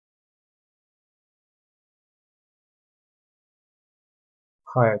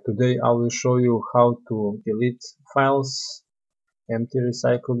Hi, today I will show you how to delete files, empty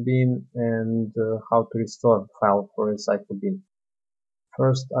recycle bin, and how to restore file for recycle bin.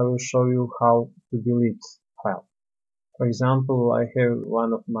 First, I will show you how to delete file. For example, I have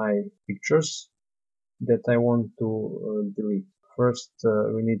one of my pictures that I want to delete. First,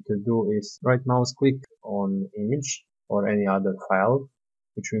 we need to do is right mouse click on image or any other file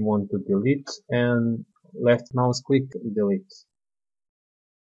which we want to delete, and left mouse click delete.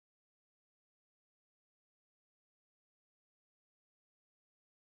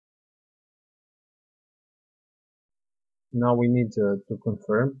 Now we need to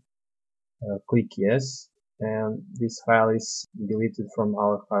confirm. Click yes, and this file is deleted from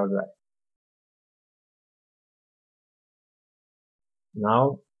our hard drive.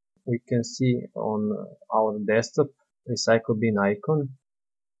 Now we can see on our desktop recycle bin icon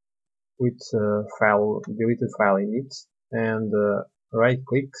with deleted file in it, and right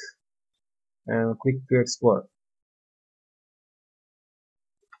click and click to explore.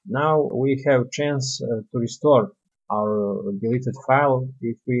 Now we have chance to restore our deleted file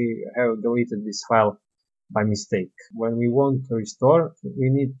if we have deleted this file by mistake. When we want to restore, we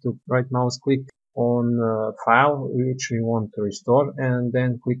need to right mouse click on file which we want to restore and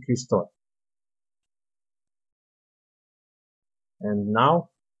then click restore. And now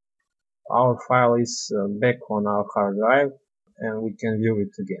our file is back on our hard drive, and we can view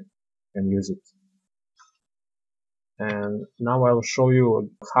it again and use it. And now I'll show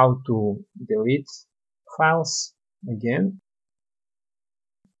you how to delete files again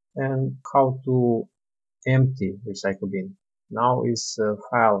and how to empty recycle bin. Now is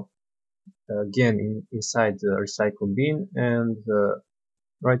file again inside the recycle bin, and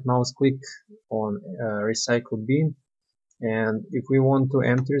right mouse click on recycle bin, and if we want to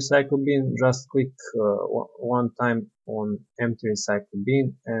empty recycle bin, just click one time on empty recycle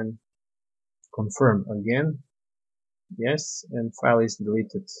bin and confirm again yes, and file is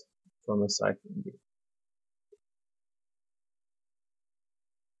deleted from recycle bin.